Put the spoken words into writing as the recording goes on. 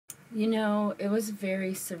You know, it was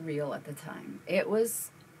very surreal at the time. It was,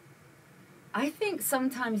 I think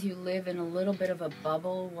sometimes you live in a little bit of a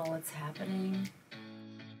bubble while it's happening.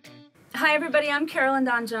 Hi everybody, I'm Carolyn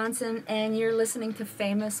Dawn Johnson, and you're listening to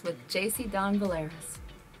Famous with Jacy Dawn Valeras.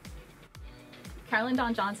 Carolyn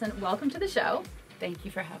Dawn Johnson, welcome to the show. Thank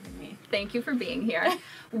you for having me. Thank you for being here.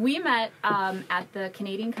 We met at the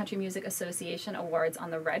Canadian Country Music Association Awards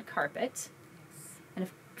on the red carpet. And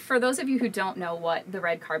for those of you who don't know what the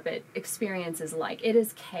red carpet experience is like, it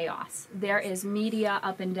is chaos. There is media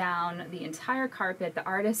up and down the entire carpet. The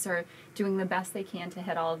artists are doing the best they can to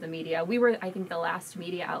hit all of the media. We were, I think, the last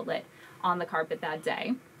media outlet on the carpet that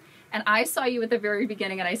day. And I saw you at the very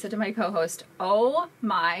beginning, and I said to my co-host, oh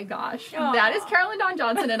my gosh, Aww. That is Carolyn Dawn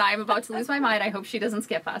Johnson, and I am about to lose my mind. I hope she doesn't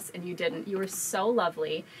skip us. And you didn't. You were so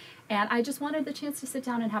lovely. And I just wanted the chance to sit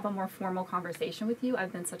down and have a more formal conversation with you.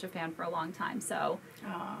 I've been such a fan for a long time, so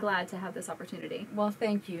glad to have this opportunity. Well,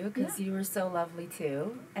 thank you, because you were so lovely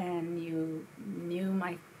too, and you knew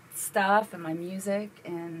my stuff and my music,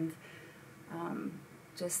 and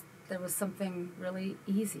just there was something really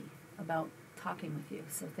easy about talking with you,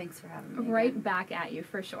 so thanks for having me. Right again. back at you,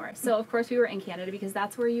 for sure. So, of course, we were in Canada because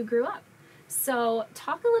that's where you grew up. So,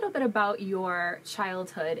 talk a little bit about your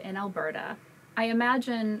childhood in Alberta. I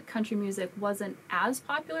imagine country music wasn't as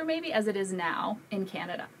popular, maybe, as it is now in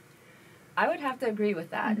Canada. I would have to agree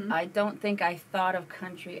with that. Mm-hmm. I don't think I thought of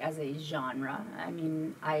country as a genre. I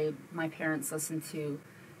mean, my parents listened to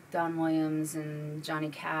Don Williams and Johnny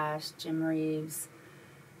Cash, Jim Reeves,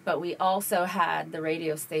 but we also had the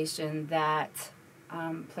radio station that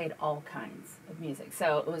played all kinds of music.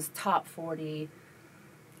 So it was top 40.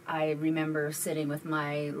 I remember sitting with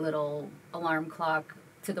my little alarm clock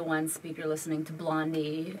to the one speaker listening to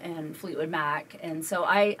Blondie and Fleetwood Mac. And so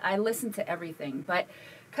I listened to everything. But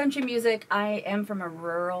country music, I am from a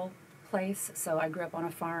rural place, so I grew up on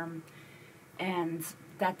a farm. And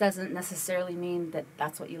that doesn't necessarily mean that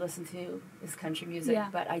that's what you listen to is country music. Yeah.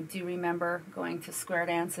 But I do remember going to square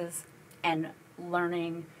dances and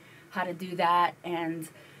learning how to do that. And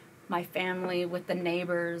my family with the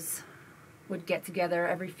neighbors would get together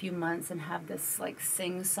every few months and have this like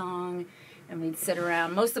sing-song. And we'd sit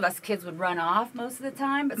around. Most of us kids would run off most of the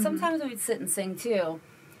time, but sometimes we'd sit and sing too.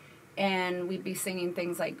 And we'd be singing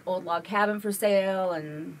things like Old Log Cabin for Sale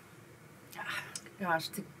and, gosh,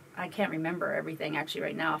 I can't remember everything actually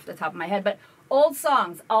right now off the top of my head, but old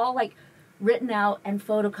songs, all like written out and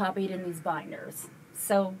photocopied in these binders.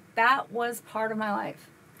 So that was part of my life.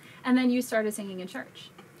 And then you started singing in church.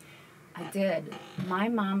 I did. My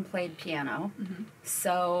mom played piano,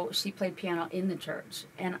 so she played piano in the church.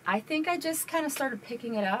 And I think I just kind of started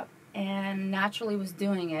picking it up and naturally was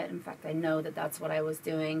doing it. In fact, I know that that's what I was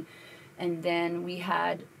doing. And then we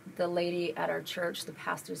had the lady at our church, the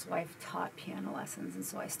pastor's wife, taught piano lessons, and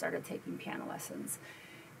so I started taking piano lessons.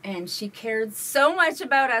 And she cared so much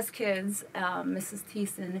about us kids, Mrs.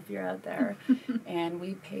 Thiessen, if you're out there, and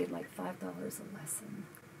we paid like $5 a lesson.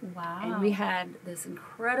 Wow. And we had this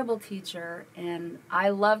incredible teacher, and I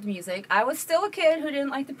loved music. I was still a kid who didn't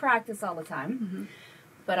like to practice all the time,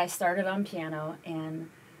 but I started on piano and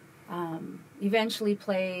eventually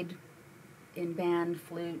played in band,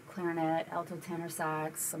 flute, clarinet, alto tenor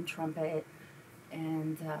sax, some trumpet,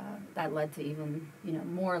 and that led to even,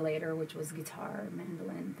 more later, which was guitar,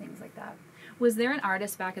 mandolin, things like that. Was there an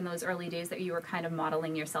artist back in those early days that you were kind of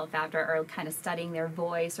modeling yourself after, or kind of studying their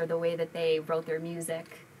voice or the way that they wrote their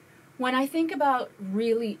music? When I think about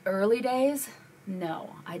really early days,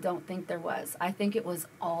 no, I don't think there was. I think it was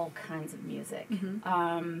all kinds of music.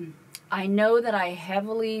 I know that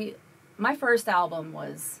my first album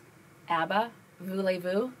was ABBA,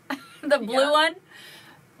 Voulez-Vous, the blue one.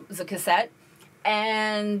 It was a cassette.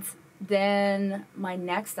 And then my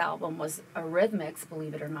next album was Eurythmics,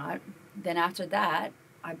 believe it or not. Then after that,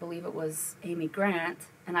 I believe it was Amy Grant.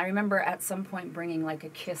 And I remember at some point bringing like a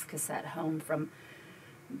Kiss cassette home from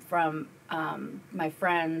my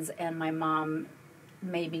friends, and my mom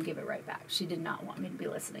made me give it right back. She did not want me to be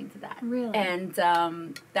listening to that. Really? And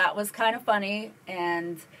that was kind of funny.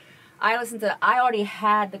 And I already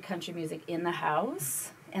had the country music in the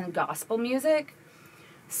house and gospel music.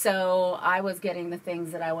 So I was getting the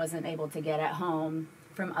things that I wasn't able to get at home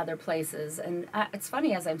from other places. And it's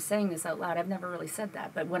funny, as I'm saying this out loud, I've never really said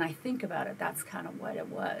that. But when I think about it, that's kind of what it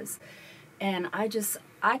was. And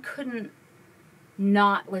I couldn't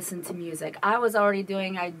not listen to music.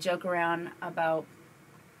 I joke around about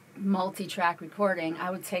multi-track recording.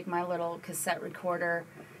 I would take my little cassette recorder,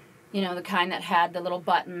 the kind that had the little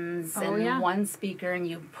buttons one speaker, and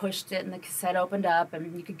you pushed it and the cassette opened up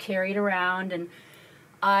and you could carry it around, and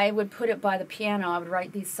I would put it by the piano. I would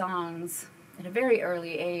write these songs at a very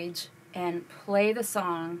early age and play the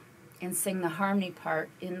song and sing the harmony part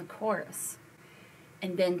in the chorus.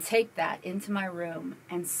 And then take that into my room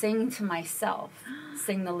and sing to myself,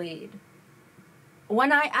 sing the lead.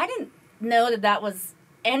 When I didn't know that was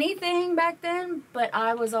anything back then, but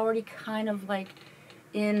I was already kind of like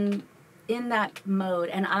in that mode.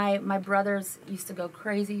 And my brothers used to go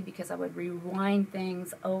crazy because I would rewind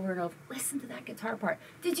things over and over. Listen to that guitar part.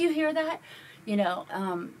 Did you hear that? You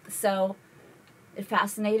know, so it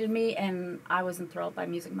fascinated me, and I was enthralled by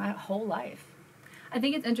music my whole life. I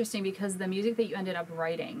think it's interesting because the music that you ended up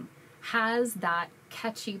writing has that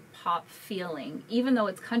catchy pop feeling, even though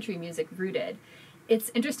it's country music rooted. It's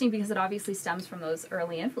interesting because it obviously stems from those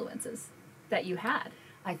early influences that you had.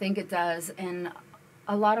 I think it does, and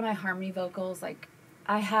a lot of my harmony vocals, like,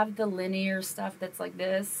 I have the linear stuff that's like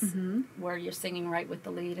this, where you're singing right with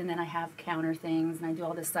the lead, and then I have counter things, and I do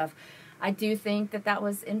all this stuff. I do think that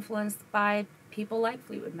was influenced by people like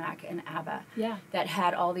Fleetwood Mac and ABBA that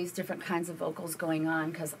had all these different kinds of vocals going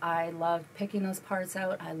on, because I loved picking those parts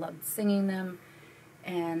out. I loved singing them,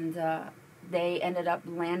 and they ended up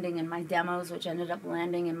landing in my demos, which ended up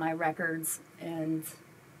landing in my records, and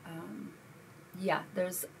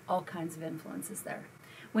there's all kinds of influences there.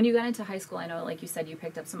 When you got into high school, I know, like you said, you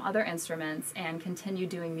picked up some other instruments and continued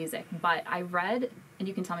doing music, but I read, and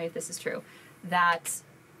you can tell me if this is true, that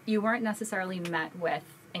you weren't necessarily met with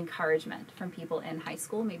encouragement from people in high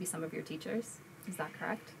school, maybe some of your teachers. Is that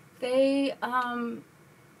correct?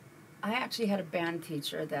 I actually had a band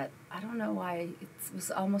teacher that, I don't know why, it was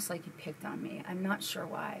almost like he picked on me. I'm not sure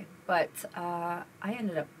why, but I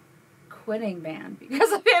ended up quitting band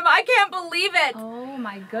because of him. I can't believe it. Oh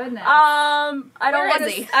my goodness. I don't want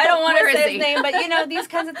to say his name, but you know, these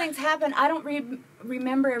kinds of things happen. I don't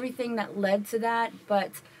remember everything that led to that,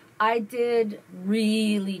 but I did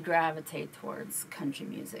really gravitate towards country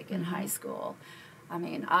music in high school. I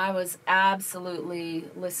mean, I was absolutely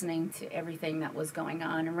listening to everything that was going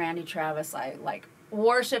on. And Randy Travis, I like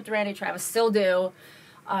worshipped Randy Travis, still do.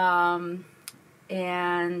 And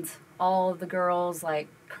all of the girls like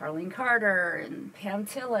Carlene Carter and Pam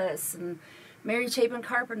Tillis and Mary Chapin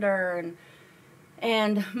Carpenter.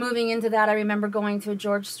 And moving into that, I remember going to a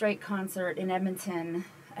George Strait concert in Edmonton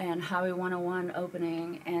and Highway 101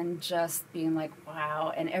 opening and just being like,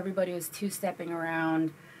 wow. And everybody was two-stepping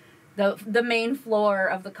around the main floor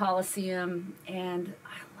of the Coliseum, and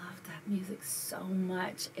I loved that music so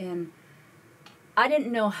much. And I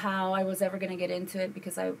didn't know how I was ever going to get into it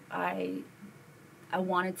because I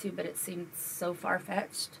wanted to, but it seemed so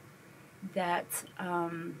far-fetched that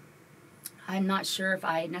I'm not sure if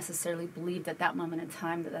I necessarily believed at that moment in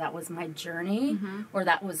time that was my journey or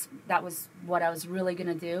that was what I was really going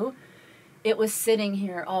to do. It was sitting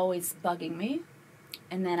here always bugging me.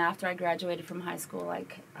 And then after I graduated from high school,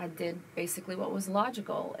 like, I did basically what was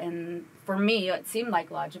logical. And for me, it seemed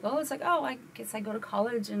like logical. It's like, oh, I guess I go to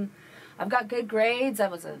college and I've got good grades. I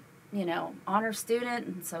was a, honor student.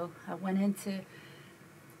 And so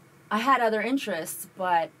I had other interests,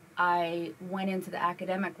 but I went into the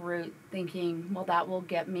academic route thinking, well, that will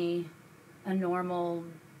get me a normal,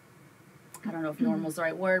 I don't know if normal is the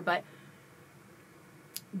right word, but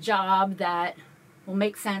job that will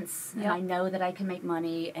make sense, and I know that I can make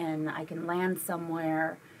money and I can land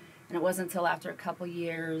somewhere. And it wasn't until after a couple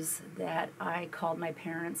years that I called my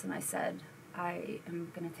parents and I said, I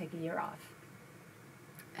am going to take a year off.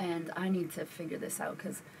 And I need to figure this out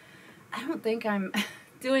because I don't think I'm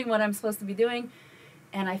doing what I'm supposed to be doing.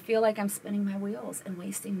 And I feel like I'm spinning my wheels and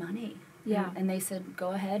wasting money. Yeah. And they said,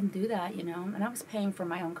 go ahead and do that, And I was paying for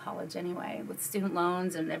my own college anyway with student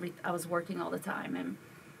loans and I was working all the time.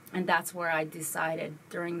 And that's where I decided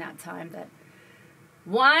during that time that,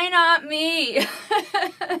 why not me?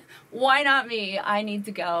 Why not me? I need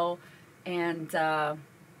to go and try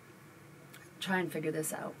and figure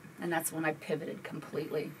this out. And that's when I pivoted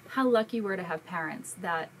completely. How lucky you were to have parents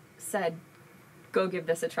that said, go give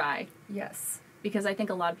this a try. Yes. Because I think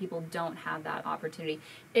a lot of people don't have that opportunity.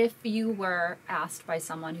 If you were asked by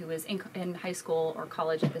someone who was in high school or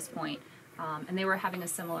college at this point, and they were having a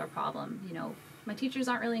similar problem, my teachers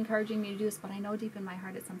aren't really encouraging me to do this, but I know deep in my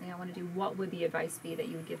heart it's something I want to do. What would the advice be that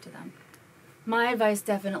you would give to them? My advice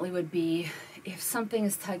definitely would be, if something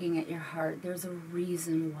is tugging at your heart, there's a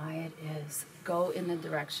reason why it is. Go in the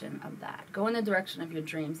direction of that. Go in the direction of your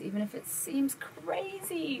dreams, even if it seems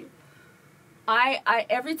crazy. I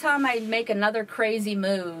every time I make another crazy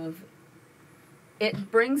move,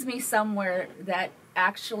 it brings me somewhere that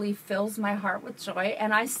actually fills my heart with joy,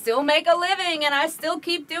 and I still make a living, and I still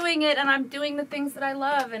keep doing it, and I'm doing the things that I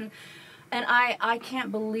love, and And I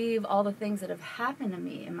can't believe all the things that have happened to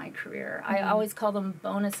me in my career. I always call them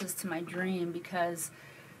bonuses to my dream, because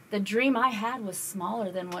the dream I had was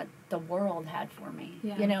smaller than what the world had for me.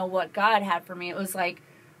 Yeah. You know, what God had for me. It was like,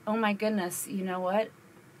 oh my goodness, you know what?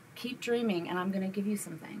 Keep dreaming, and I'm going to give you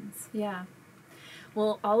some things. Yeah.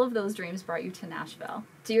 Well, all of those dreams brought you to Nashville.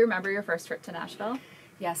 Do you remember your first trip to Nashville?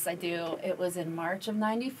 Yes, I do. It was in March of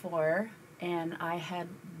 '94, and I had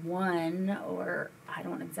won, or I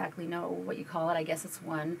don't exactly know what you call it, I guess it's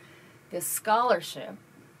won, this scholarship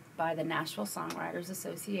by the Nashville Songwriters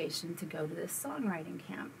Association to go to this songwriting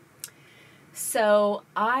camp. So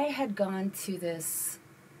I had gone to this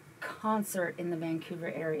concert in the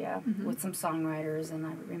Vancouver area with some songwriters, and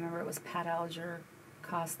I remember it was Pat Alger,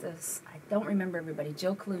 Costas, I don't remember everybody,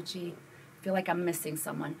 Joe Colucci, I feel like I'm missing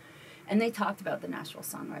someone, and they talked about the Nashville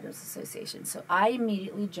Songwriters Association. So I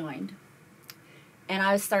immediately joined, and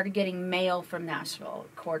I started getting mail from Nashville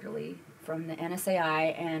quarterly from the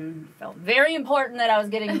NSAI, and felt very important that I was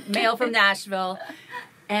getting mail from Nashville.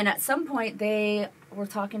 And at some point they were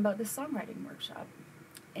talking about this songwriting workshop,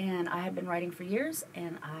 and I had been writing for years,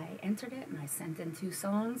 and I entered it, and I sent in 2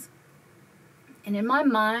 songs, and in my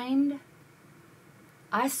mind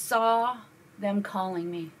I saw them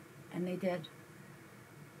calling me, and they did.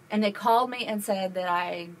 And they called me and said that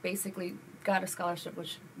I basically got a scholarship,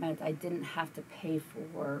 which meant I didn't have to pay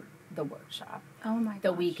for the workshop. Oh my gosh.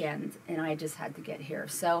 The weekend, and I just had to get here.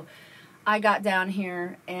 So I got down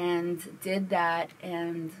here and did that,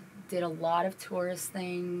 and did a lot of tourist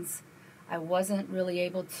things. I wasn't really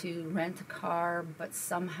able to rent a car, but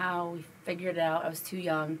somehow we figured it out. I was too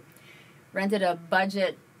young. Rented a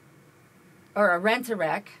budget, or a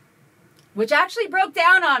rent-a-wreck, which actually broke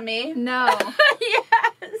down on me. No.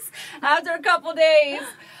 Yes, after a couple days.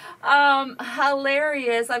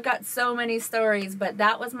 Hilarious. I've got so many stories, but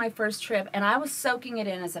that was my first trip, and I was soaking it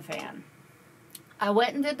in as a fan. I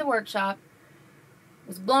went and did the workshop,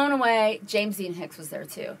 was blown away. James Dean Hicks was there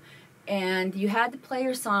too. And you had to play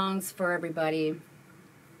your songs for everybody.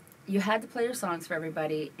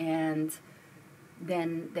 And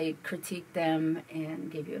then they critiqued them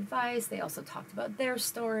and gave you advice. They also talked about their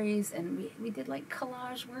stories, and we did like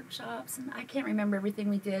collage workshops, and I can't remember everything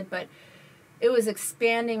we did, but it was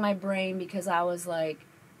expanding my brain, because I was like,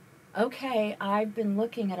 okay, I've been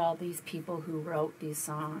looking at all these people who wrote these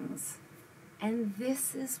songs, and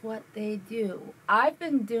this is what they do. I've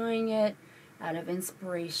been doing it out of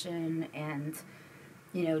inspiration and,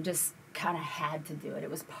 you know, just kind of had to do it.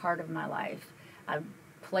 It was part of my life. I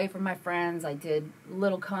play for my friends. I did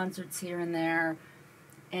little concerts here and there.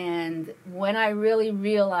 And when I really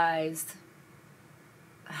realized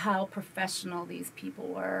how professional these people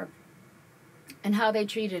were and how they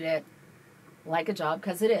treated it like a job,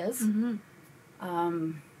 because it is,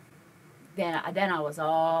 then I was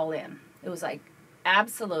all in. It was like,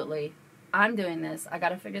 absolutely, I'm doing this. I got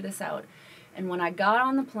to figure this out. And when I got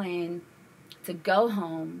on the plane to go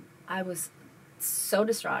home, I was so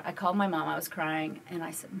distraught. I called my mom. I was crying, and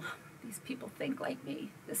I said, Mom, these people think like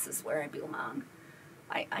me. This is where I belong.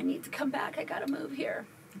 I need to come back. I got to move here.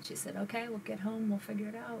 And she said, okay, we'll get home. We'll figure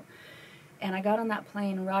it out. And I got on that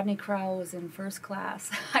plane. Rodney Crowell was in first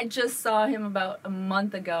class. I just saw him about a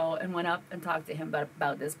month ago and went up and talked to him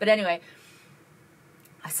about this. But anyway,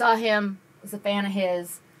 I saw him, was a fan of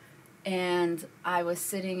his, and I was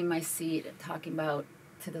sitting in my seat talking about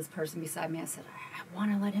to this person beside me. I said, I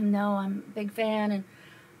want to let him know I'm a big fan,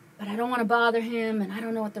 but I don't want to bother him, and I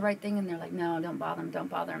don't know what the right thing. And they're like, no, don't bother him, don't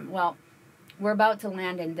bother him. Well, we're about to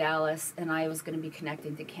land in Dallas, and I was going to be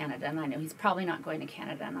connecting to Canada, and I know he's probably not going to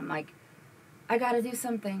Canada. And I'm like, I got to do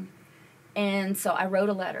something. And so I wrote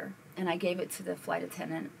a letter, and I gave it to the flight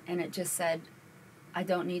attendant, and it just said, I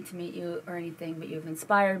don't need to meet you or anything, but you've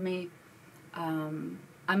inspired me. I'm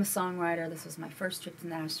a songwriter. This was my first trip to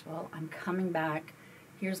Nashville. I'm coming back.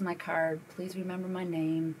 Here's my card. Please remember my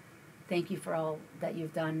name. Thank you for all that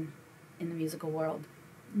you've done in the musical world.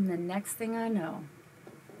 And the next thing I know,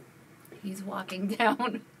 he's walking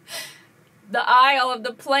down the aisle of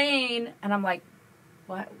the plane, and I'm like,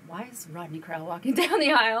 why is Rodney Crowell walking down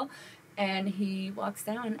the aisle? And he walks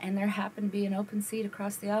down, and there happened to be an open seat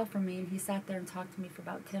across the aisle from me, and he sat there and talked to me for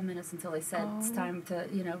about 10 minutes until they said it's time to,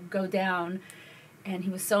 go down. And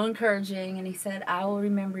he was so encouraging, and he said, I will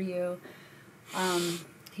remember you.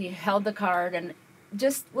 He held the card, and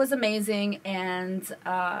just was amazing. And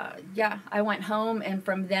I went home, and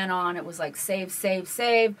from then on it was like save,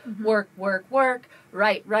 work,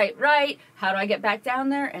 write. How do I get back down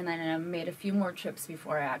there? And then I made a few more trips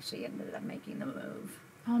before I actually ended up making the move.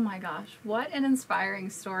 Oh my gosh, what an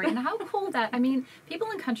inspiring story. And how cool that,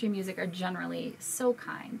 people in country music are generally so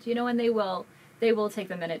kind, and they will they will take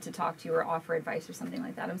the minute to talk to you or offer advice or something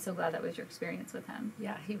like that. I'm so glad that was your experience with him.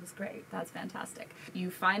 Yeah, he was great. That's fantastic.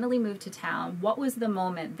 You finally moved to town. What was the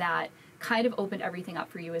moment that kind of opened everything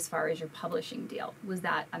up for you as far as your publishing deal? Was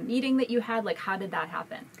that a meeting that you had? Like, how did that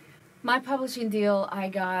happen? My publishing deal I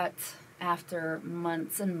got after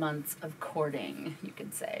months and months of courting, you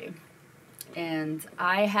could say. And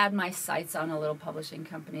I had my sights on a little publishing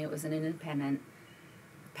company. It was an independent,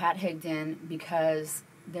 Pat Higdon, because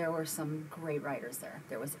there were some great writers there.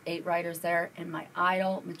 There was 8 writers there, and my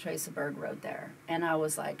idol, Matresa Berg, wrote there. And I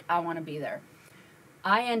was like, I want to be there.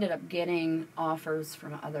 I ended up getting offers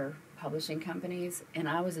from other publishing companies, and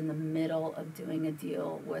I was in the middle of doing a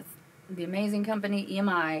deal with the amazing company,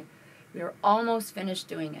 EMI. We were almost finished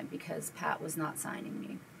doing it because Pat was not signing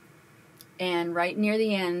me. And right near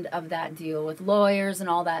the end of that deal with lawyers and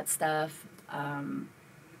all that stuff, I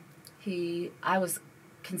was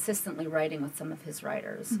consistently writing with some of his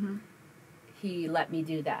writers. Mm-hmm. He let me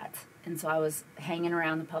do that. And so I was hanging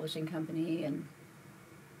around the publishing company, and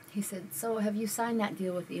he said, so have you signed that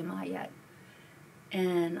deal with EMI yet?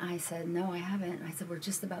 And I said, no, I haven't. I said, we're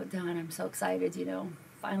just about done. I'm so excited,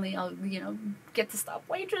 Finally, I'll, get to stop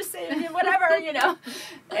waitressing and whatever,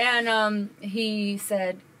 And he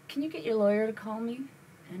said, can you get your lawyer to call me?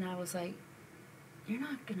 And I was like, you're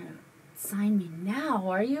not going to sign me now,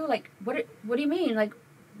 are you? Like, what do you mean? Like,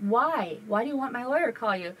 why? Why do you want my lawyer to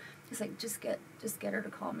call you? He's like, just get her to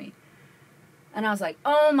call me. And I was like,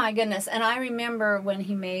 oh my goodness. And I remember when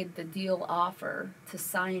he made the deal offer to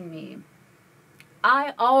sign me,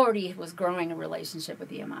 I already was growing a relationship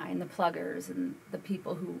with EMI and the pluggers and the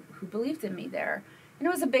people who believed in me there. And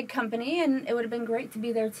it was a big company, and it would have been great to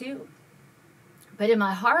be there too. But in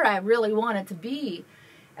my heart, I really wanted to be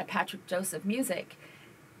at Patrick Joseph Music.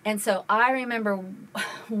 And so I remember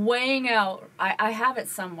weighing out, I have it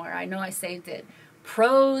somewhere, I know I saved it,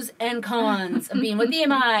 pros and cons of being with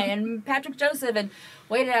EMI and Patrick Joseph, and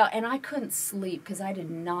weighed it out. And I couldn't sleep because I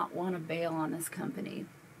did not want to bail on this company.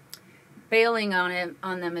 Bailing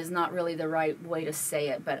on them is not really the right way to say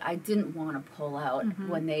it, but I didn't want to pull out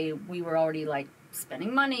when we were already like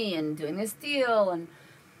spending money and doing this deal and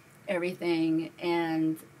everything.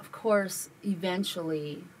 And of course,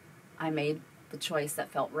 eventually I made the choice that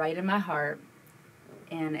felt right in my heart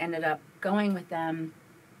and ended up going with them,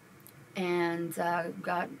 and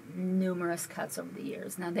got numerous cuts over the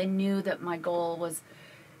years. Now, they knew that my goal was,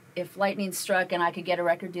 if lightning struck and I could get a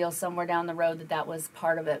record deal somewhere down the road, that was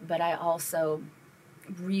part of it. But I also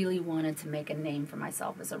really wanted to make a name for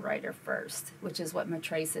myself as a writer first, which is what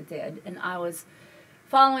Matresa did. And I was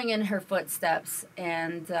following in her footsteps,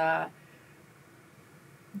 and that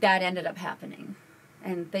ended up happening.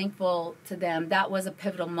 And thankful to them. That was a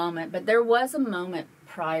pivotal moment. But there was a moment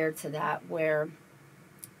prior to that where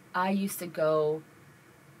I used to go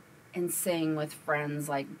and sing with friends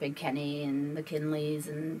like Big Kenny and the Kinleys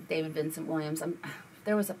and David Vincent Williams.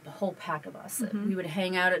 There was a whole pack of us. We would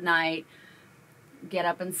hang out at night, get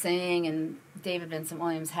up and sing, and David Vincent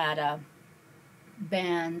Williams had a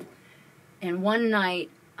band. And one night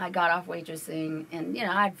I got off waitressing, and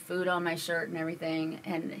I had food on my shirt and everything,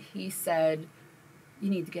 and he said, you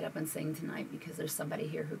need to get up and sing tonight because there's somebody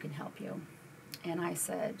here who can help you. And I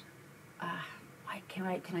said, can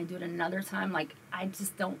I do it another time? Like, I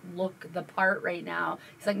just don't look the part right now.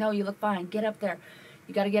 He's like, no, you look fine. Get up there.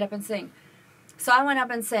 You got to get up and sing. So I went up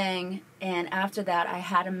and sang, and after that, I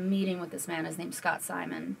had a meeting with this man. His name's Scott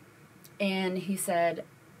Simon. And he said,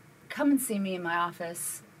 come and see me in my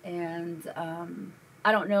office, and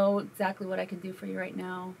I don't know exactly what I can do for you right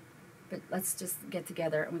now, but let's just get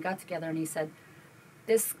together. And we got together, and he said,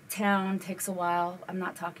 this town takes a while. I'm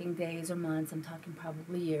not talking days or months. I'm talking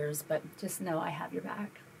probably years, but just know I have your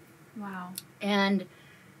back. Wow. And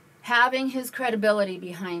having his credibility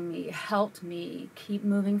behind me helped me keep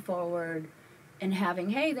moving forward, and having,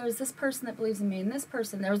 hey, there's this person that believes in me, and this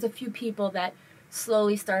person. There was a few people that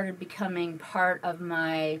slowly started becoming part of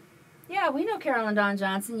my, we know Carolyn Dawn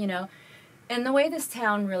Johnson, And the way this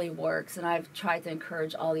town really works, and I've tried to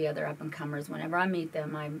encourage all the other up-and-comers, whenever I meet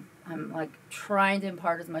them, I'm like trying to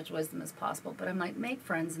impart as much wisdom as possible, but I'm like, make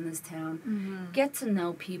friends in this town, get to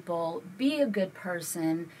know people, be a good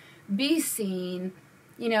person, be seen,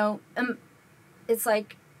 it's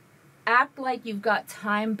like, act like you've got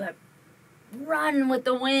time, but run with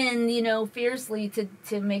the wind, fiercely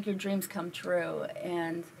to make your dreams come true.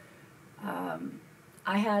 And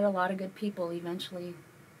I had a lot of good people eventually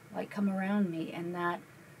come around me, and that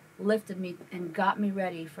lifted me and got me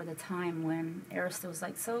ready for the time when Arista was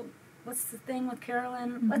like, so what's the thing with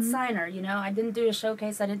Carolyn? Let's sign her. I didn't do a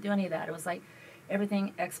showcase. I didn't do any of that. It was like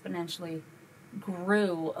everything exponentially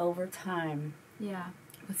grew over time. Yeah.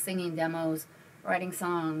 With singing demos, writing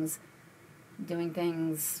songs, doing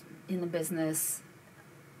things in the business.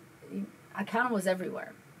 I kind of was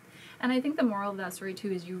everywhere. And I think the moral of that story,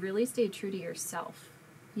 too, is you really stayed true to yourself.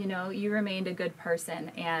 You know, you remained a good person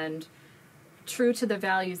and true to the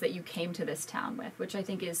values that you came to this town with, which I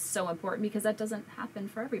think is so important because that doesn't happen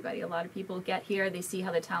for everybody. A lot of people get here, they see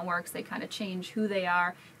how the town works, they kind of change who they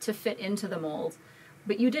are to fit into the mold.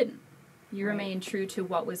 But you didn't. You remained true to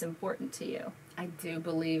what was important to you. I do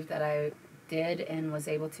believe that I did and was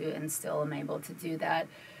able to and still am able to do that.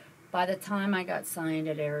 By the time I got signed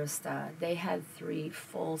at Arista, they had 3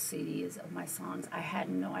 full CDs of my songs. I had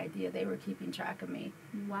no idea they were keeping track of me.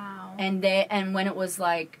 Wow. And when it was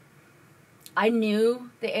like, I knew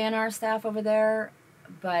the A&R staff over there,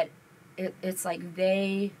 but it's like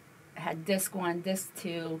they had disc 1, disc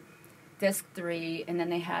 2, disc 3, and then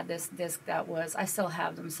they had this disc that was, I still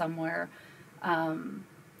have them somewhere,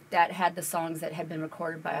 that had the songs that had been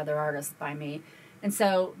recorded by other artists by me. And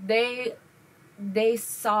so they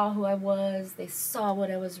saw who I was, they saw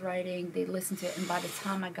what I was writing, they listened to it, and by the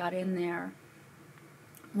time I got in there,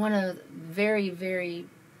 one of the very, very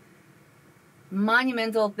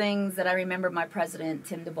monumental things that I remember my president,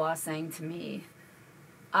 Tim DuBois, saying to me,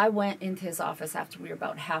 I went into his office after we were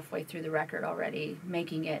about halfway through the record already,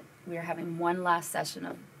 making it, we were having one last session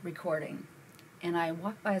of recording, and I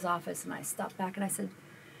walked by his office and I stopped back and I said,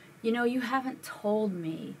 you know, you haven't told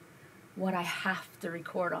me what I have to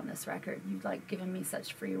record on this record. You've like given me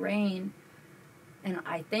such free reign, and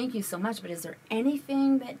I thank you so much, but is there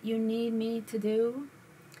anything that you need me to do?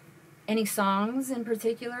 Any songs in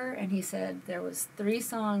particular? And he said there was 3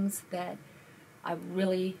 songs that I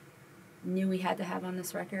really knew we had to have on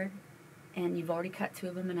this record, and you've already cut 2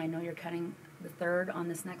 of them, and I know you're cutting the 3rd on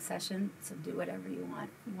this next session, so do whatever you want.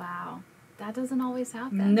 Wow. That doesn't always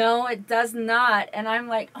happen. No, it does not. And I'm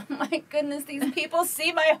like, oh my goodness, these people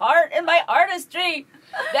see my heart and my artistry.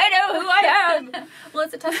 They know who I am. Well,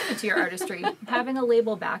 it's a testament to your artistry. Having a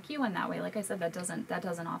label back you in that way, like I said, that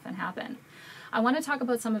doesn't often happen. I want to talk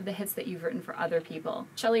about some of the hits that you've written for other people.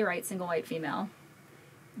 Chely Wright, Single White Female.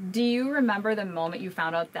 Do you remember the moment you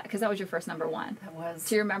found out that, because that was your first number 1? That was.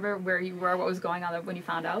 Do you remember where you were, what was going on when you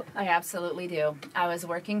found out? I absolutely do. I was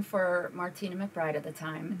working for Martina McBride at the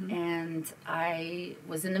time, and I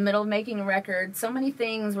was in the middle of making a record. So many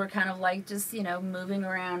things were kind of like just, you know, moving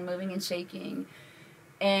around, moving and shaking.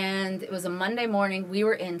 And it was a Monday morning. We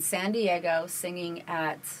were in San Diego singing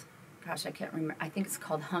at, gosh, I can't remember. I think it's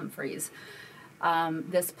called Humphreys,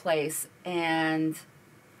 this place. And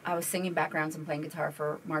I was singing backgrounds and playing guitar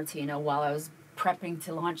for Martina while I was prepping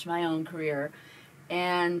to launch my own career.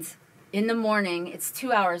 And in the morning, it's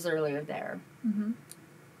 2 hours earlier there.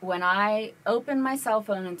 When I opened my cell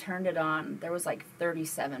phone and turned it on, there was like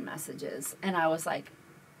 37 messages. And I was like,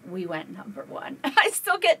 we went number 1. I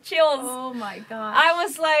still get chills. Oh my gosh. I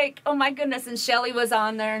was like, oh my goodness. And Chely was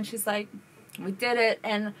on there and she's like, we did it.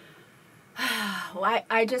 And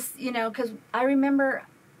I just, you know, because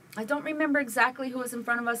I don't remember exactly who was in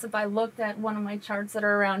front of us. If I looked at one of my charts that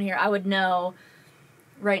are around here, I would know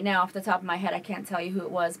right now off the top of my head. I can't tell you who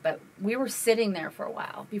it was, but we were sitting there for a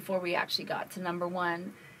while before we actually got to number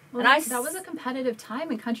 1. Well, and that was a competitive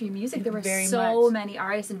time in country music. There were so many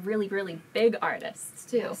artists and really, really big artists,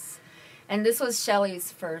 too. Yes. And this was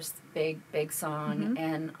Chely's first big song.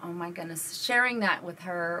 And oh my goodness, sharing that with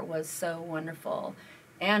her was so wonderful.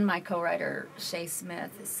 And my co-writer, Shay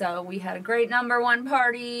Smith. So we had a great number 1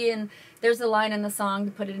 party, and there's a line in the song,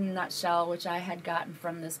 to put it in a nutshell, which I had gotten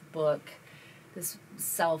from this book, this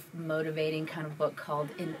self-motivating kind of book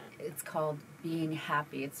it's called Being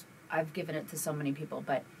Happy. I've given it to so many people,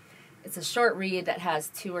 but it's a short read that has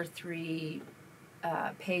 2 or 3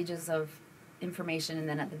 pages of information, and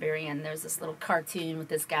then at the very end there's this little cartoon with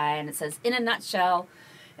this guy, and it says, in a nutshell,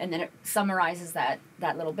 and then it summarizes that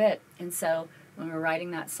little bit. And so when we were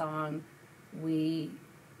writing that song, we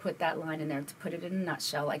put that line in there, to put it in a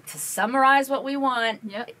nutshell, like to summarize what we want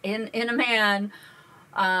in a man,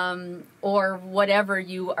 or whatever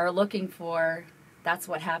you are looking for. That's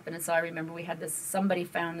what happened. And so I remember we had somebody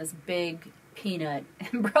found this big peanut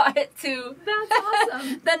and brought it to That's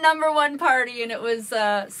awesome. the number 1 party, and it was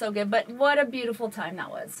so good. But what a beautiful time that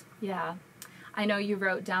was. Yeah. I know you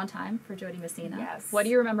wrote Downtime for Jody Messina. Yes. What do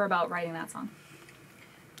you remember about writing that song?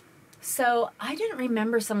 So I didn't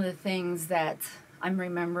remember some of the things that I'm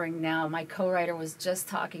remembering now. My co-writer was just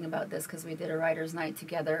talking about this because we did a writer's night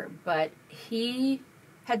together, but he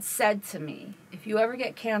had said to me, if you ever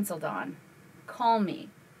get canceled on, call me.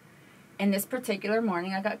 And this particular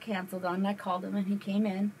morning I got canceled on, and I called him, and he came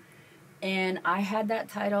in, and I had that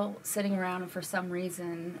title sitting around, and for some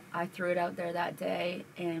reason I threw it out there that day,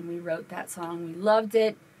 and we wrote that song. We loved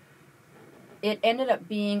it. it ended up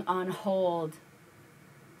being on hold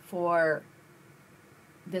for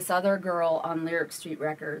this other girl on Lyric Street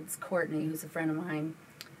Records, Courtney, who's a friend of mine,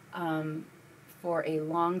 for a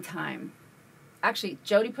long time. Actually,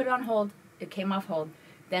 Jody put it on hold. It came off hold.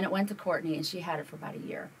 Then it went to Courtney, and she had it for about a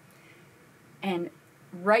year. And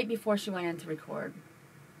right before she went in to record,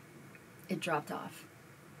 it dropped off.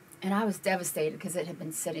 And I was devastated because it had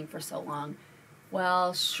been sitting for so long.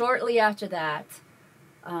 Well, shortly after that,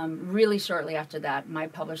 really shortly after that, my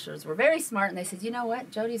publishers were very smart, and they said, you know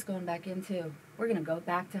what, Jody's going back in too. We're going to go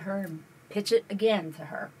back to her and pitch it again to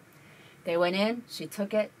her. They went in, she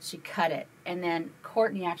took it, she cut it. And then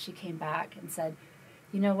Courtney actually came back and said,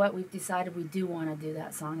 you know what, we've decided we do want to do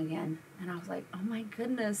that song again. And I was like, oh my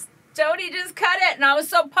goodness, Jody just cut it. And I was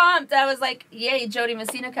so pumped. I was like, yay, Jody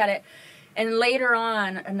Messina cut it. And later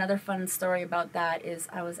on, another fun story about that is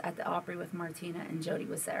I was at the Opry with Martina, and Jody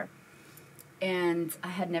was there. And I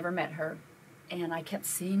had never met her. And I kept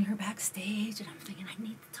seeing her backstage, and I'm thinking, I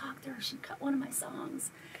need to talk to her. She cut one of my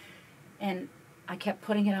songs. And I kept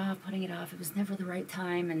putting it off, putting it off. It was never the right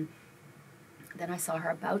time. And then I saw her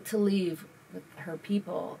about to leave with her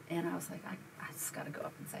people, and I was like, I just got to go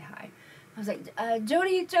up and say hi. I was like,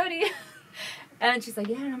 Jody. And she's like,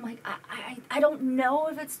 yeah. And I'm like, I don't know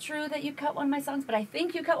if it's true that you cut one of my songs, but I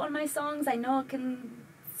think you cut one of my songs. I know it can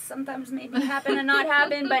sometimes maybe happen and not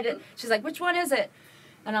happen, but she's like, which one is it?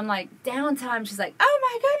 And I'm like, Downtime. She's like, oh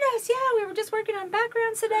my goodness, yeah, we were just working on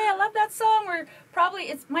backgrounds today. I love that song.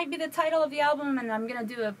 It might be the title of the album, and I'm going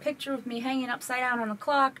to do a picture of me hanging upside down on a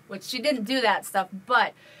clock, which she didn't do that stuff,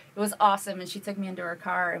 but it was awesome. And she took me into her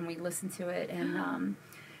car, and we listened to it. And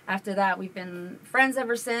after that, we've been friends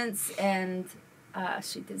ever since, and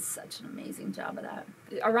she did such an amazing job of that.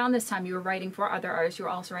 Around this time, you were writing for other artists. You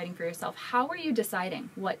were also writing for yourself. How were you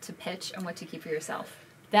deciding what to pitch and what to keep for yourself?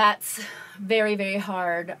 That's very, very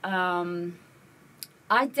hard.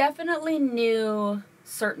 I definitely knew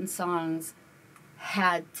certain songs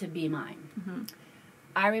had to be mine. Mm-hmm.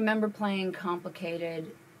 I remember playing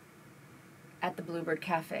Complicated at the Bluebird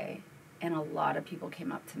Cafe, and a lot of people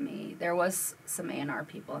came up to me. There was some A&R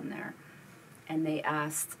people in there, and they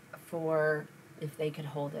asked for if they could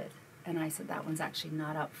hold it. And I said, that one's actually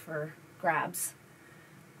not up for grabs.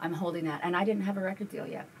 I'm holding that. And I didn't have a record deal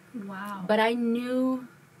yet. Wow. But I knew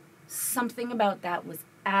something about that was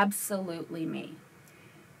absolutely me.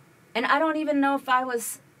 And I don't even know if I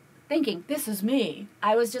was thinking, this is me.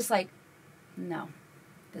 I was just like, no,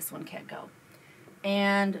 this one can't go.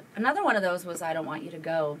 And another one of those was I Don't Want You to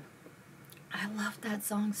Go. I loved that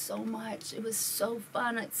song so much. It was so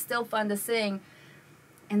fun. It's still fun to sing.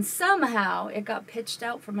 And somehow it got pitched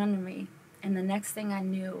out from under me. And the next thing I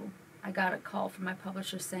knew, I got a call from my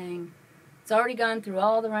publisher saying, it's already gone through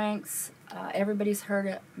all the ranks. Everybody's heard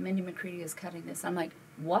it. Mindy McCready is cutting this. I'm like,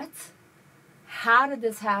 what? How did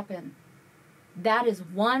this happen? That is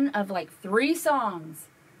one of like 3 songs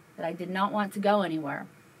that I did not want to go anywhere.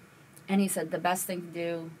 And he said, the best thing to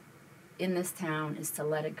do in this town is to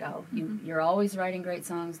let it go. Mm-hmm. You're always writing great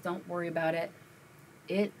songs. Don't worry about it.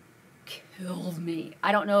 It killed me.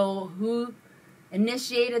 I don't know who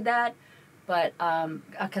initiated that, but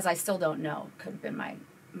because I still don't know. Could have been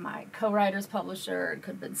my co-writer's publisher. It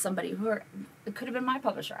could have been somebody it could have been my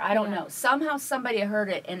publisher. I don't know. Somehow somebody heard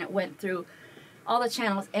it, and it went through all the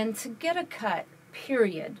channels. And to get a cut,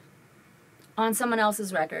 period, on someone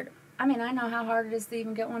else's record, I mean, I know how hard it is to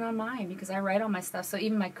even get one on mine because I write all my stuff. So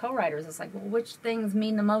even my co-writers, it's like, well, which things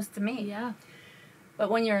mean the most to me? Yeah. But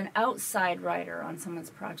when you're an outside writer on someone's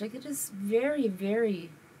project, it is very, very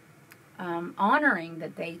honoring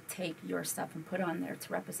that they take your stuff and put on there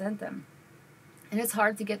to represent them. And it's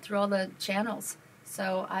hard to get through all the channels,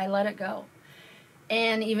 so I let it go.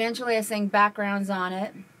 And eventually I sang backgrounds on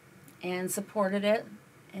it and supported it.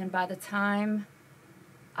 And by the time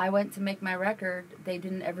I went to make my record, they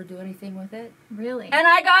didn't ever do anything with it. Really? And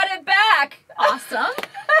I got it back! Awesome.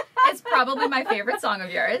 It's probably my favorite song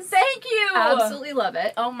of yours. Thank you! Absolutely love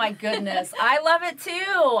it. Oh my goodness. I love it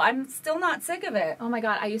too. I'm still not sick of it. Oh my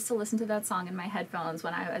God. I used to listen to that song in my headphones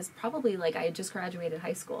when I was probably I had just graduated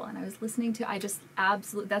high school, and I was listening to,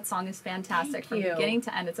 that song is fantastic. From beginning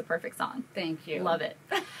to end, it's a perfect song. Thank you. Love it.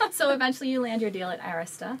 So eventually you land your deal at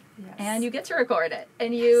Arista, yes, and you get to record it.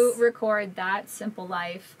 And you record That Simple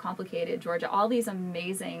Life, Complicated, Georgia, all these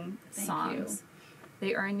amazing songs.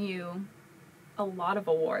 They earn you a lot of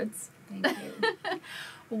awards. Thank you.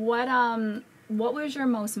 What was your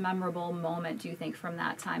most memorable moment, do you think, from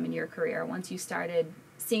that time in your career once you started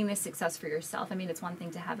seeing this success for yourself? I mean, it's one thing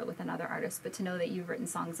to have it with another artist, but to know that you've written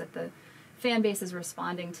songs that the fan base is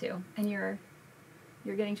responding to, and you're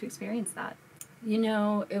getting to experience that. You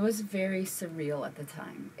know, it was very surreal at the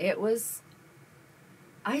time. It was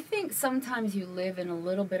I think sometimes you live in a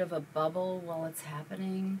little bit of a bubble while it's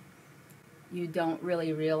happening. You don't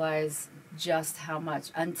really realize just how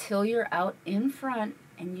much until you're out in front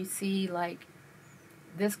and you see like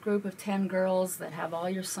this group of 10 girls that have all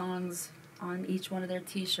your songs on each one of their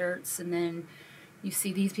t-shirts, and then you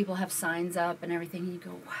see these people have signs up and everything, and you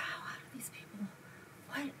go, wow, how do these people,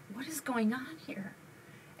 what is going on here?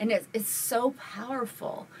 And it's so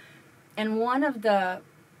powerful. And one of the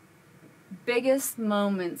biggest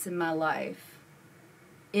moments in my life,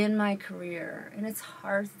 in my career, and it's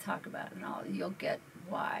hard to talk about, and you'll get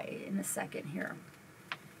why in a second here.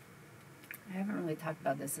 I haven't really talked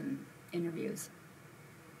about this in interviews.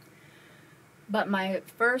 But my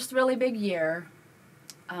first really big year,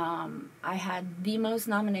 I had the most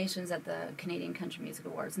nominations at the Canadian Country Music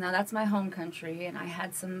Awards. Now, that's my home country, and I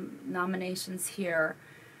had some nominations here,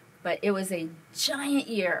 but it was a giant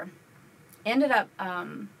year. Ended up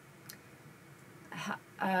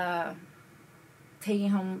taking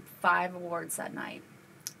home 5 awards that night,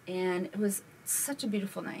 and it was such a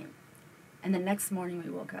beautiful night. And the next morning, we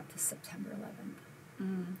woke up to September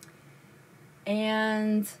 11th.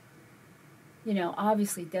 And, you know,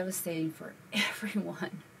 obviously devastating for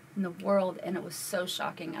everyone in the world, and it was so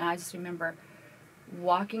shocking. And I just remember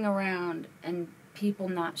walking around and people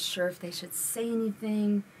not sure if they should say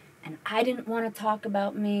anything, and I didn't want to talk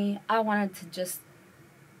about me. I wanted to just,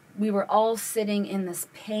 we were all sitting in this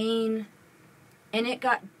pain, and it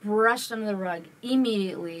got brushed under the rug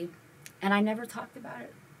immediately, and I never talked about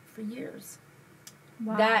it for years.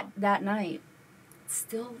 Wow. That night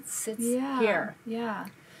still sits here. Yeah.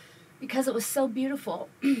 Because it was so beautiful.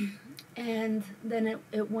 And then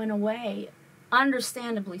it went away,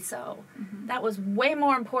 understandably so. Mm-hmm. That was way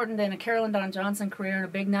more important than a Carolyn Dawn Johnson career and a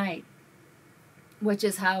big night, which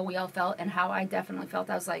is how we all felt and how I definitely felt.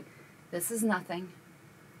 I was like, this is nothing.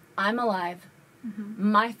 I'm alive.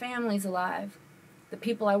 Mm-hmm. My family's alive. The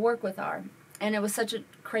people I work with are. And it was such a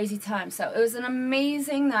crazy time. So it was an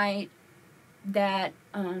amazing night that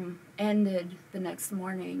ended the next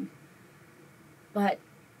morning. But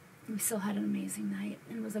we still had an amazing night,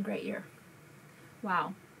 and it was a great year.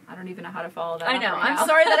 Wow. I don't even know how to follow that. I know. Right I'm now.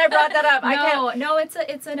 sorry that I brought that up. No,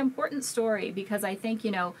 it's an important story, because I think,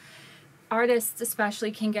 you know, artists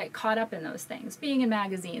especially can get caught up in those things, being in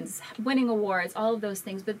magazines, winning awards, all of those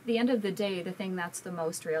things. But at the end of the day, the thing that's the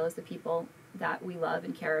most real is the people that we love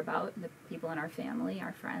and care about, the people in our family,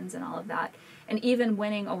 our friends, and all of that. And even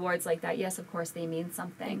winning awards like that, yes, of course, they mean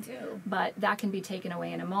something. They do. But that can be taken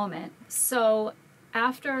away in a moment. So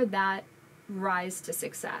after that rise to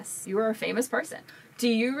success, you were a famous person. Do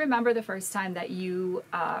you remember the first time that you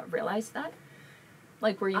realized that?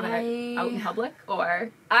 Like, were you out in public,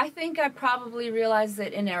 or? I think I probably realized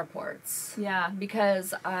it in airports. Yeah.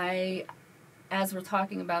 Because as we're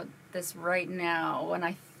talking about this right now, when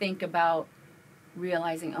I think about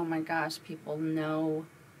realizing, oh my gosh, people know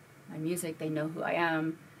my music, they know who I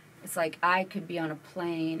am, it's like I could be on a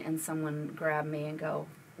plane and someone grab me and go,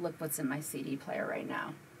 look what's in my CD player right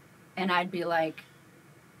now. And I'd be like,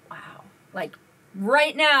 wow. Like,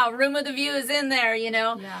 right now, Room with a View is in there, you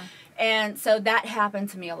know? Yeah. And so that happened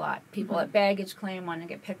to me a lot. People at baggage claim wanting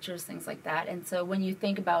to get pictures, things like that. And so when you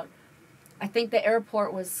think about, I think the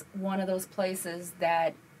airport was one of those places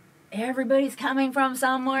that everybody's coming from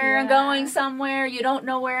somewhere and going somewhere. You don't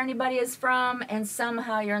know where anybody is from, and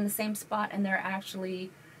somehow you're in the same spot, and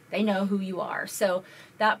they know who you are. So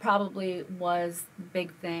that probably was the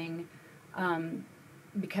big thing,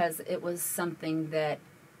 because it was something that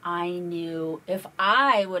I knew if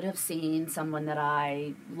I would have seen someone that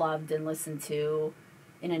I loved and listened to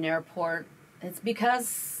in an airport, it's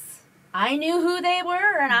because I knew who they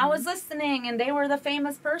were and I was listening and they were the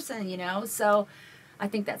famous person, you know? So I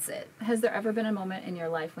think that's it. Has there ever been a moment in your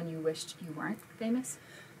life when you wished you weren't famous?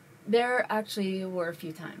 There actually were a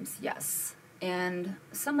few times, yes. And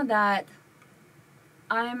some of that,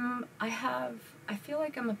 I feel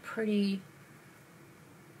like I'm a pretty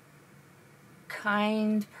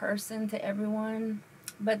kind person to everyone,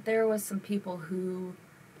 but there was some people who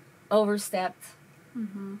overstepped,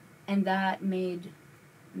 and that made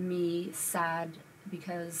me sad,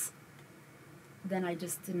 because then I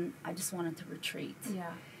just wanted to retreat.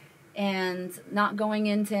 Yeah. And not going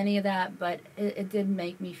into any of that, but it did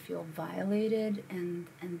make me feel violated, and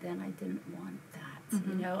then I didn't want that,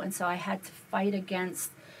 you know? And so I had to fight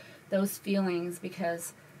against those feelings,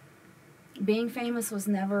 because being famous was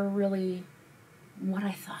never really what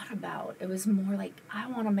I thought about. It was more like, I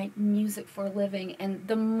want to make music for a living, and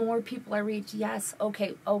the more people I reach, yes,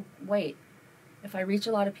 okay, oh, wait, if I reach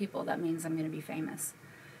a lot of people, that means I'm going to be famous.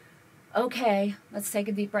 Okay, let's take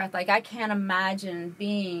a deep breath. Like, I can't imagine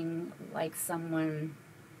being like someone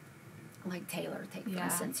like Taylor, for Yeah.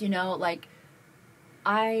 instance, you know, like,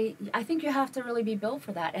 I think you have to really be built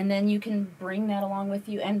for that, and then you can bring that along with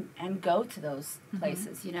you and go to those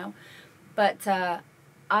places, you know. But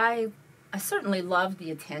I certainly love the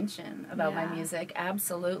attention about my music,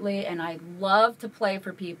 absolutely, and I love to play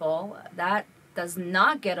for people. That does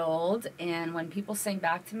not get old, and when people sing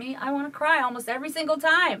back to me, I want to cry almost every single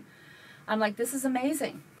time. I'm like, this is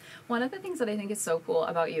amazing. One of the things that I think is so cool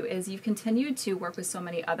about you is you've continued to work with so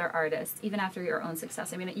many other artists, even after your own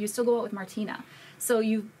success. I mean, you still go out with Martina. So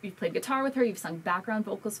you've played guitar with her, you've sung background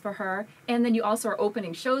vocals for her, and then you also are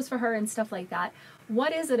opening shows for her and stuff like that.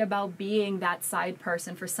 What is it about being that side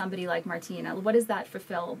person for somebody like Martina? What does that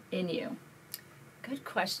fulfill in you? Good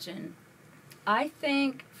question. I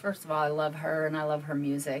think, first of all, I love her and I love her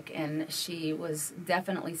music, and she was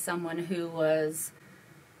definitely someone who was...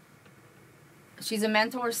 She's a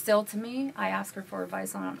mentor still to me. I ask her for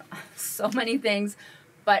advice on so many things,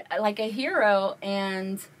 but like a hero,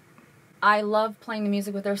 and I love playing the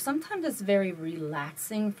music with her. Sometimes it's very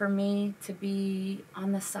relaxing for me to be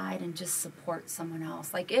on the side and just support someone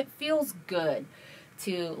else. Like, it feels good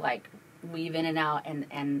to, like, weave in and out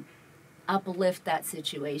and uplift that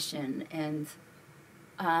situation. And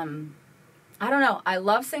I don't know. I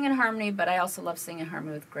love singing harmony, but I also love singing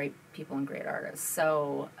harmony with great people and great artists.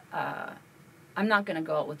 So, I'm not going to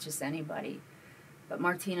go out with just anybody, but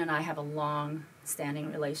Martina and I have a long-standing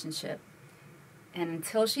relationship, and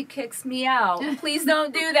until she kicks me out, please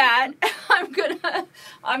don't do that.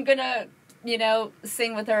 I'm gonna, you know,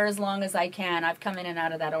 sing with her as long as I can. I've come in and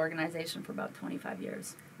out of that organization for about 25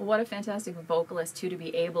 years. Well, what a fantastic vocalist too to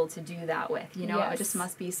be able to do that with. You know, Yes. It just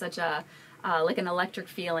must be such a like an electric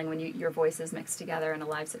feeling when your voices mix together in a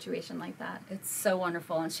live situation like that. It's so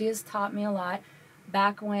wonderful, and she has taught me a lot.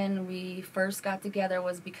 Back when we first got together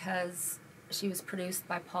was because she was produced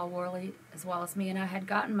by Paul Worley as well as me, and I had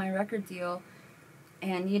gotten my record deal,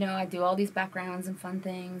 and, you know, I do all these backgrounds and fun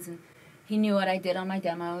things, and he knew what I did on my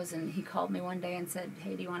demos, and he called me one day and said,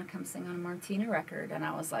 hey, do you want to come sing on a Martina record? And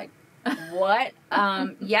I was like, what?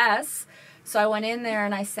 Yes. So I went in there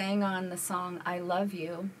and I sang on the song I Love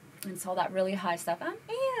You, and it's all that really high stuff. I'm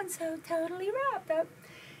in so totally wrapped up.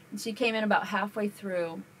 And she came in about halfway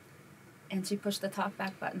through, and she pushed the talk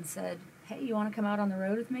back button and said, hey, you want to come out on the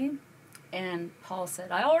road with me? And Paul said,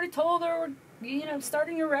 I already told her we're, you know,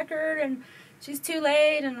 starting your record, and she's too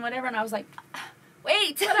late and whatever. And I was like,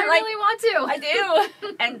 wait. But I really want to. I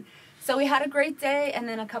do. And so we had a great day, and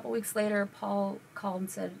then a couple weeks later, Paul called and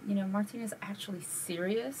said, you know, Martina's actually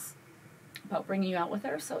serious about bringing you out with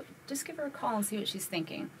her, so just give her a call and see what she's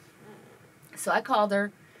thinking. So I called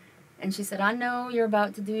her, and she said, I know you're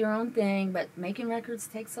about to do your own thing, but making records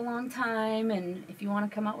takes a long time, and if you want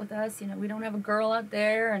to come out with us, you know, we don't have a girl out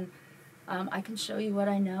there, and I can show you what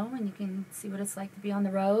I know, and you can see what it's like to be on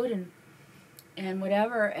the road, and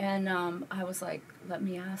whatever. And I was like, let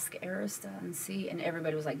me ask Arista and see. And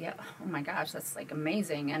everybody was like, yeah, oh my gosh, that's like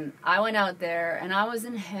amazing. And I went out there, and I was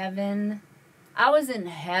in heaven.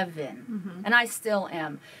 And I still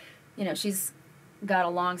am. You know, she's got a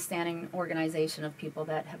long-standing organization of people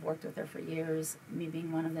that have worked with her for years, me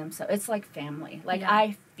being one of them. So it's like family. Like, Yeah.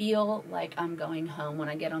 I feel like I'm going home when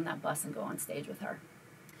I get on that bus and go on stage with her.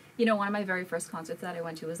 You know, one of my very first concerts that I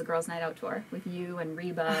went to was the Girls' Night Out tour with you and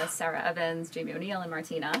Reba, Sarah Evans, Jamie O'Neill, and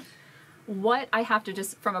Martina. What I have to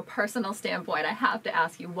just, from a personal standpoint, I have to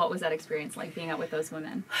ask you, what was that experience like being out with those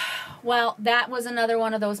women? Well, that was another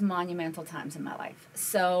one of those monumental times in my life.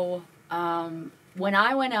 So, when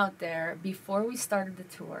I went out there, before we started the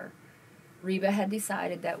tour, Reba had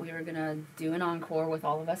decided that we were going to do an encore with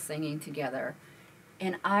all of us singing together.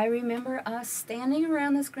 And I remember us standing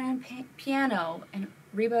around this grand piano, and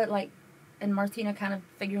Reba, like, and Martina kind of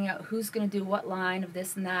figuring out who's going to do what line of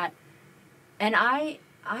this and that. And I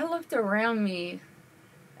looked around me,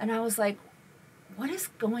 and I was like, what is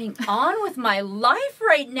going on with my life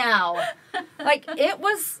right now? Like, it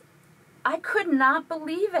was, I could not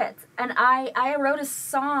believe it. And I wrote a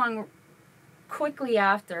song quickly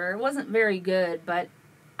after. It wasn't very good, but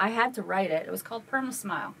I had to write it. It was called Perma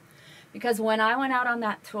Smile. Because when I went out on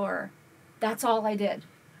that tour, that's all I did.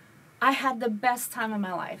 I had the best time of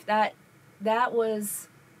my life. That was,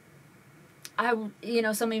 you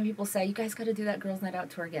know, so many people say, you guys got to do that Girls' Night Out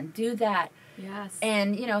tour again. Do that. Yes.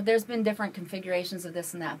 And, you know, there's been different configurations of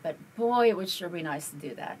this and that, but boy, it would sure be nice to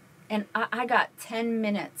do that. And I got 10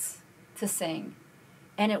 minutes to sing,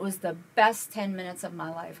 and it was the best 10 minutes of my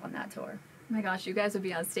life on that tour. Oh my gosh, you guys would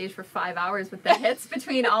be on stage for 5 hours with the hits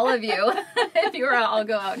between all of you if you were all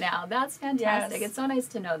go out now. That's fantastic. Yes. It's so nice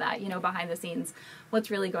to know that, you know, behind the scenes,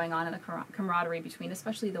 what's really going on in the camaraderie between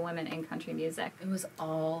especially the women in country music. It was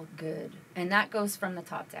all good. And that goes from the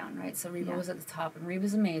top down, right? So Reba was at the top, and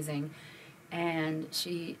Reba's amazing. And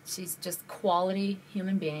she's just quality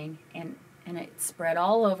human being. And it spread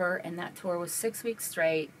all over, and that tour was 6 weeks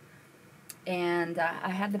straight. And I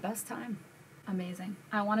had the best time. Amazing.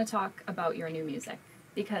 I want to talk about your new music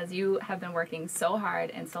because you have been working so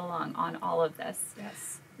hard and so long on all of this.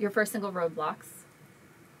 Yes. Your first single, Roadblocks.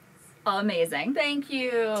 Amazing. Thank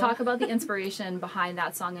you. Talk about the inspiration behind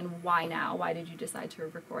that song and why now? Why did you decide to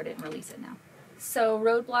record it and release it now? So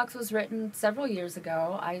Roadblocks was written several years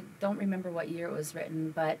ago. I don't remember what year it was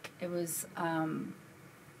written, but it was,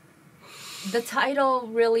 the title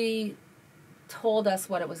really told us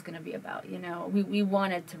what it was going to be about. You know, we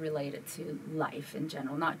wanted to relate it to life in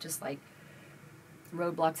general, not just like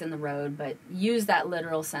roadblocks in the road, but use that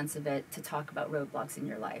literal sense of it to talk about roadblocks in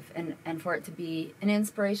your life, and for it to be an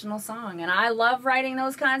inspirational song. And I love writing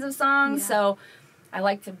those kinds of songs, so I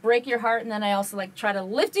like to break your heart, and then I also like try to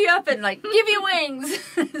lift you up and like give you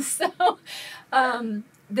wings. So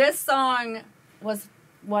this song was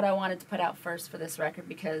what I wanted to put out first for this record,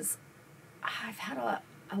 because I've had a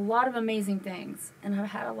lot of amazing things, and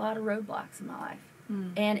I've had a lot of roadblocks in my life.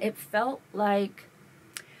 And it felt like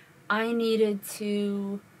I needed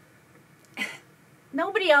to...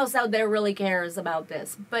 Nobody else out there really cares about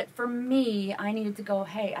this, but for me, I needed to go,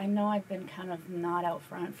 hey, I know I've been kind of not out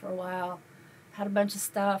front for a while, had a bunch of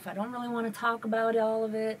stuff, I don't really want to talk about all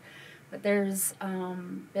of it, but there's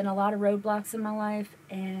been a lot of roadblocks in my life,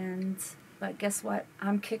 but guess what?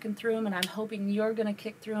 I'm kicking through them, and I'm hoping you're going to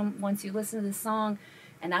kick through them once you listen to this song,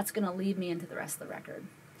 and that's going to lead me into the rest of the record.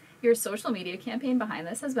 Your social media campaign behind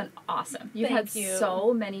this has been awesome. You've had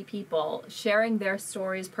so many people sharing their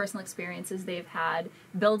stories, personal experiences they've had,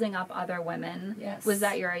 building up other women. Yes. Was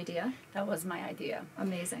that your idea? That was my idea.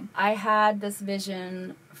 Amazing. I had this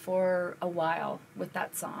vision for a while with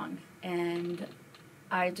that song, and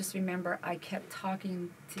I just remember I kept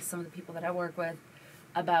talking to some of the people that I work with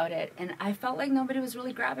about it, and I felt like nobody was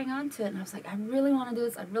really grabbing onto it, and I was like, I really want to do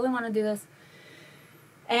this, I really want to do this.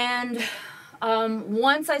 And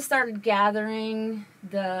once I started gathering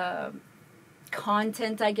the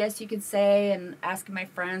content, I guess you could say, and asking my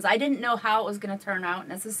friends, I didn't know how it was going to turn out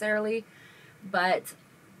necessarily, but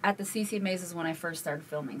at the CCMAs is when I first started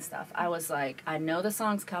filming stuff. I was like, I know the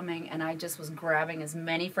song's coming, and I just was grabbing as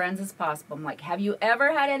many friends as possible. I'm like, have you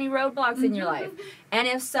ever had any roadblocks in your life? And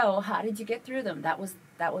if so, how did you get through them? That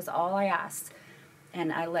was all I asked.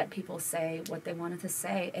 And I let people say what they wanted to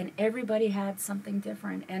say, and everybody had something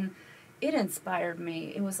different, and it inspired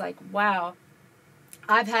me. It was like, wow,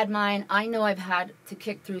 I've had mine. I know I've had to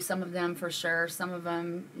kick through some of them for sure. Some of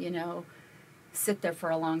them, you know, sit there for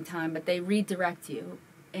a long time, but they redirect you.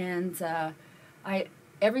 And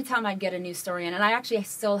every time I get a new story in, and I actually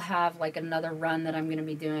still have like another run that I'm going to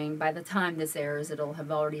be doing. By the time this airs, it'll have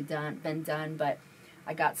already been done, but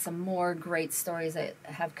I got some more great stories that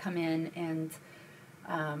have come in, and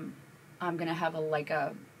I'm going to have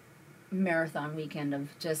a marathon weekend of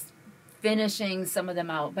just finishing some of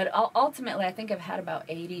them out. But ultimately, I think I've had about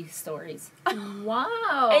 80 stories.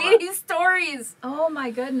 Wow. 80 stories! Oh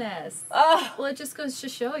my goodness. Oh. Well, it just goes to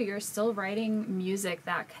show you're still writing music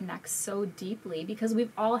that connects so deeply, because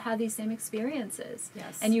we've all had these same experiences.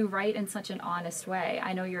 Yes. And you write in such an honest way.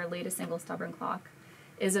 I know your latest single, Stubborn Clock,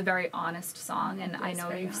 is a very honest song, and I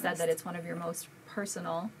know you've said that it's one of your most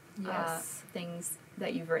personal things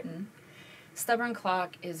that you've written. Stubborn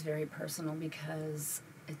Clock is very personal because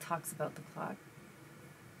it talks about the clock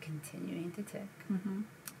continuing to tick.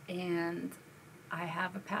 And I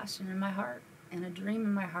have a passion in my heart and a dream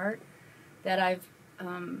in my heart that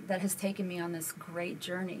that has taken me on this great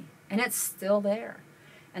journey, and it's still there,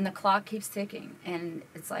 and the clock keeps ticking, and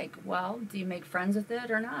it's like, well, do you make friends with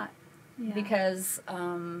it or not? Because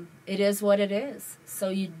it is what it is, so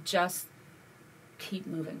you just keep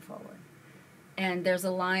moving forward. And there's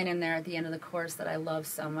a line in there at the end of the chorus that I love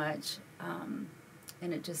so much,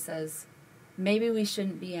 and it just says, maybe we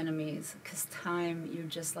shouldn't be enemies, because time, you're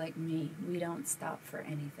just like me. We don't stop for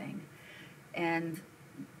anything. And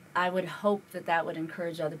I would hope that would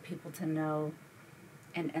encourage other people to know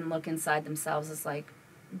and look inside themselves. It's like,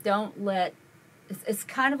 don't let, it's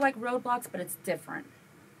kind of like roadblocks, but it's different.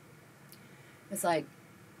 It's like,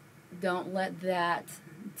 don't let that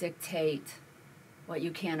dictate what you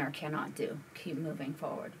can or cannot do. Keep moving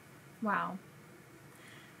forward. Wow.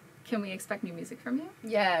 Can we expect new music from you?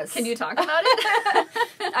 Yes. Can you talk about it?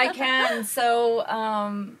 I can. So,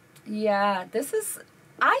 this is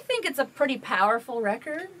I think it's a pretty powerful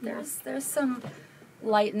record. There's some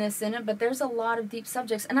lightness in it, but there's a lot of deep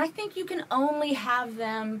subjects. And I think you can only have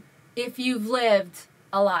them if you've lived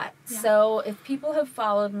a lot. Yeah. So if people have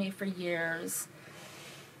followed me for years,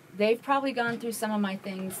 they've probably gone through some of my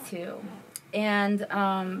things too. And,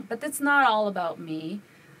 but it's not all about me.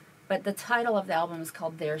 But the title of the album is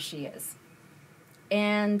called There She Is.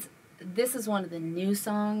 And this is one of the new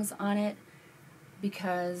songs on it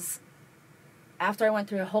because after I went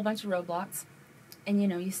through a whole bunch of roadblocks, and you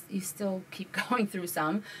know, you still keep going through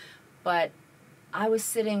some, but I was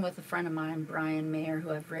sitting with a friend of mine, Brian Mayer,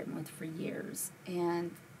 who I've written with for years,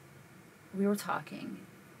 and we were talking,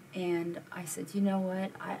 and I said, you know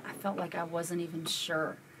what, I felt like I wasn't even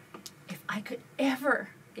sure if I could ever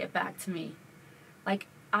get back to me. Like,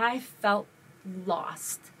 I felt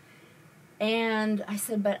lost. And I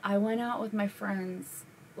said, but I went out with my friends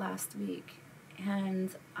last week,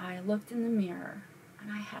 and I looked in the mirror,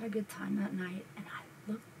 and I had a good time that night, and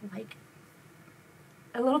I looked like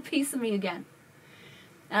a little piece of me again.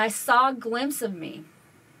 And I saw a glimpse of me,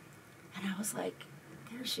 and I was like,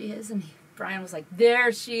 there she is. And Brian was like,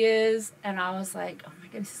 there she is. And I was like, oh my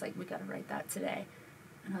goodness, he's like, we got to write that today.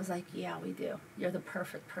 And I was like, yeah, we do. You're the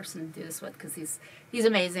perfect person to do this with, because he's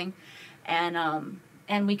amazing,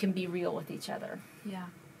 and we can be real with each other. Yeah.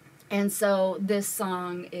 And so this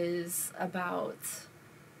song is about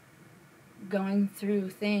going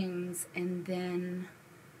through things and then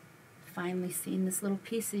finally seeing this little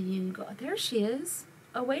piece of you and go, there she is.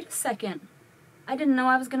 Oh, wait a second. I didn't know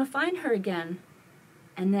I was going to find her again.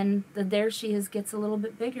 And then the there she is gets a little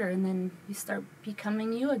bit bigger, and then you start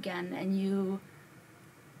becoming you again, and you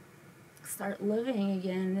start living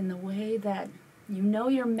again in the way that you know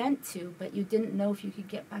you're meant to, but you didn't know if you could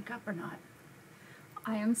get back up or not.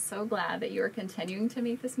 I am so glad that you are continuing to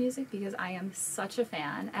make this music, because I am such a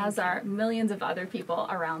fan, as are millions of other people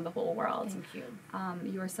around the whole world. Thank you.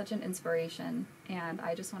 You are such an inspiration, and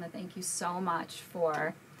I just want to thank you so much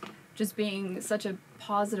for just being such a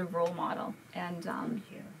positive role model. And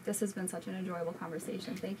thank you. This has been such an enjoyable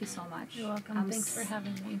conversation. Thank you so much. You're welcome. Thanks for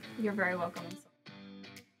having me. You're very welcome.